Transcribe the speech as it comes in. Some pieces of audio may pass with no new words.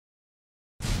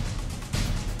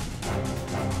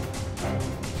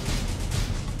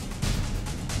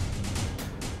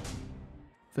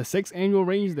The 6th annual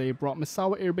Range Day brought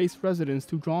Misawa Air Base residents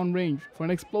to John Range for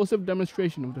an explosive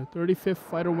demonstration of the 35th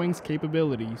Fighter Wing's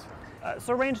capabilities.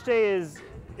 So Range Day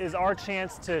is our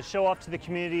chance to show off to the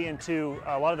community and to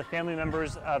a lot of the family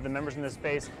members of the members in this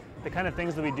base the kind of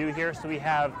things that we do here. So we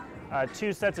have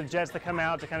 2 sets of jets that come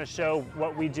out to kind of show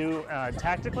what we do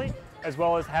tactically, as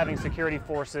well as having security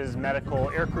forces, medical,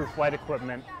 aircrew flight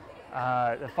equipment.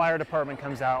 The fire department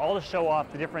comes out, all to show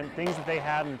off the different things that they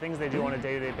have and things they do on a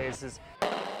day-to-day basis.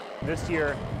 This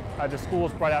year, the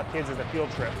schools brought out kids as a field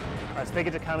trip. So they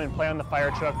get to come and play on the fire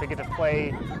truck, they get to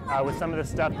play with some of the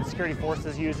stuff the security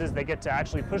forces uses, they get to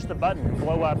actually push the button and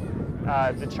blow up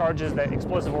the charges that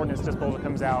explosive ordnance disposal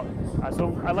comes out.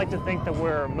 So I like to think that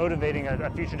we're motivating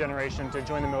a future generation to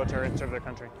join the military and serve their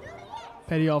country.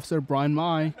 Petty Officer Brian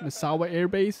Mai, Misawa Air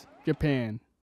Base, Japan.